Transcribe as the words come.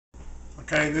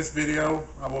Okay, in this video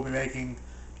I will be making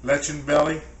lechon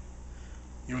belly.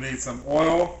 You'll need some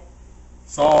oil,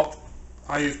 salt,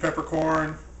 I use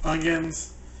peppercorn,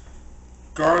 onions,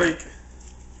 garlic,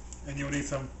 and you'll need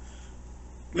some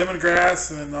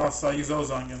lemongrass, and then also I use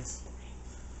those onions.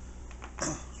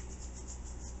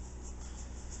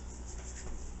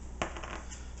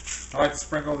 I like to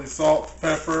sprinkle the salt,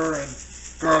 pepper, and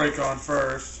garlic on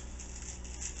first.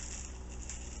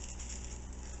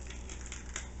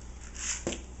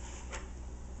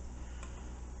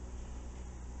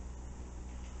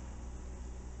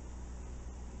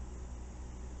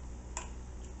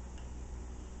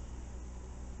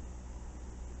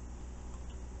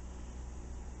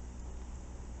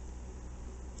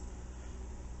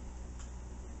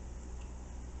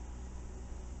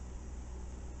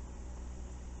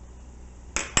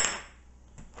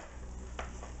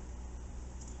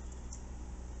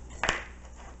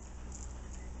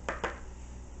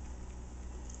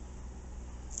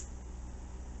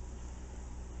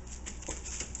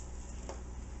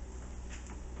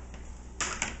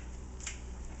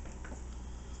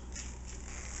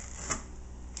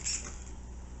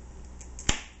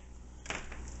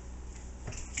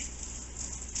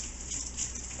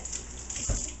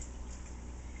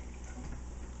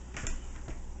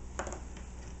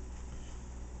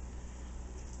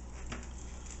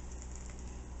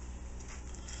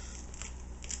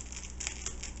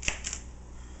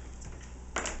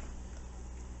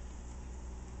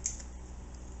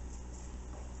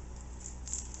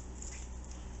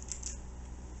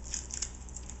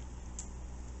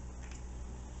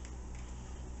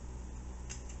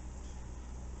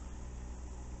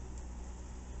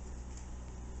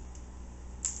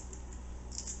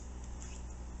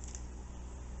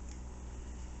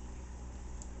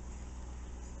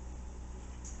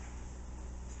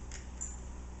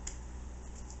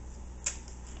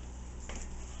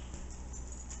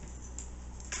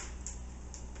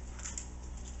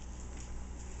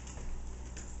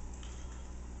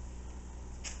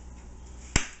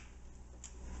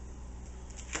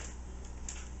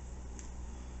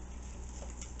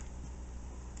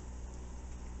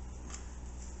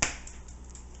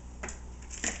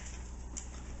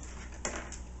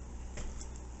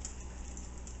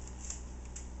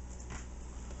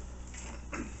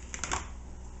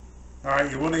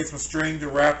 Alright, you will need some string to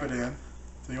wrap it in.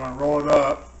 So you want to roll it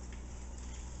up.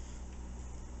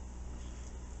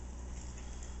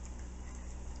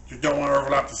 You don't want to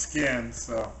overlap the skin,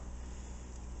 so.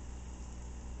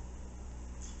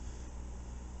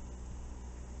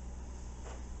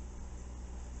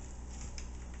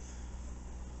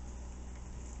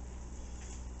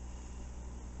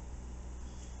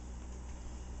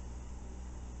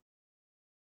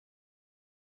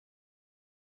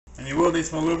 And you will need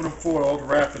some aluminum foil to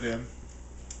wrap it in.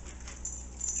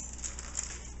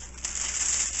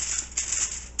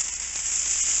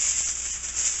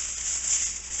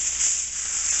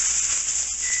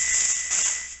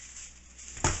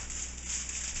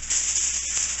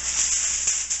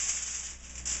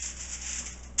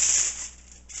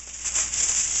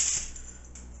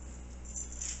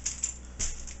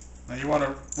 Now you want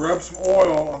to rub some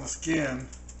oil on the skin.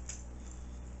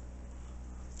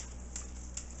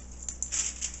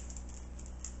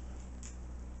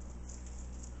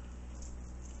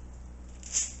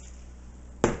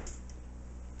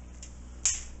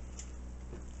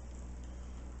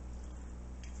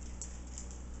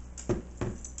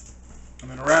 And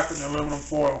then wrap it in aluminum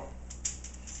foil.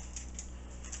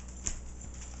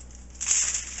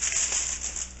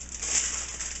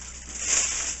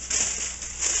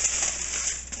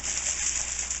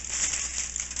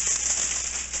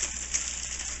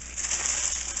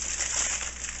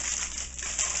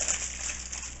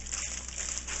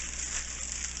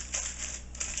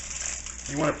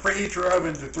 You want to preheat your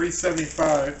oven to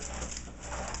 375.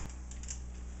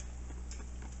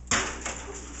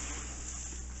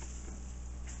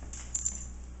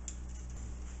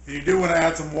 You do want to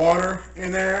add some water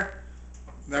in there.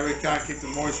 That way it kind of keeps the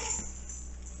moisture.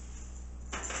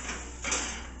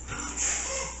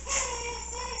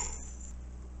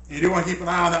 You do want to keep an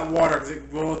eye on that water because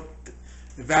it will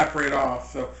evaporate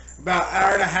off. So about an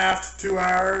hour and a half to 2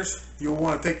 hours, you'll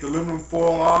want to take the aluminum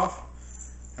foil off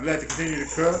and let it continue to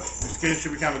cook. The skin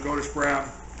should become a goldish brown.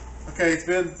 Okay, it's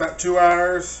been about 2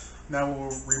 hours. Now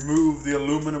we'll remove the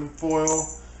aluminum foil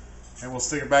and we'll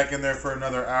stick it back in there for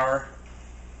another hour.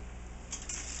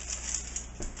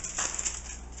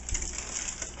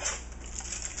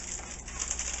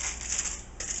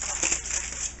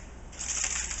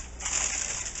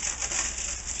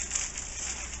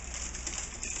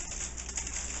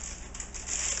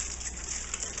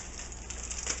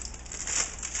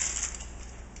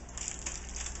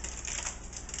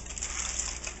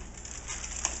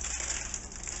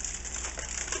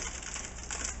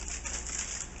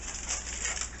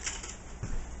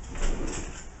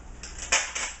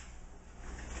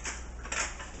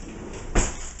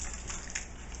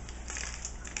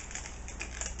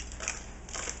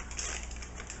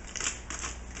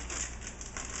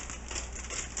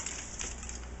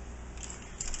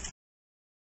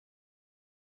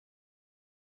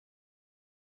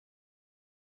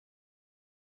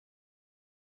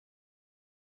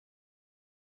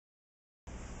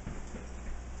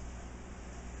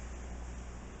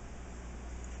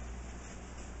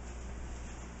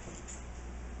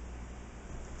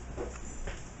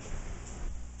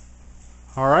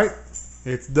 Alright,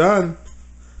 it's done.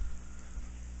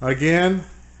 Again,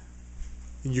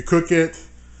 you cook it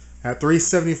at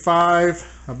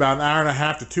 375 about an hour and a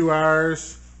half to 2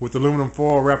 hours with aluminum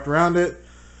foil wrapped around it.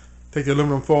 Take the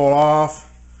aluminum foil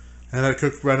off and let it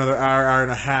cook for another hour, hour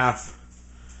and a half.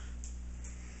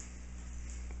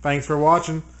 Thanks for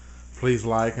watching. Please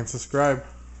like and subscribe.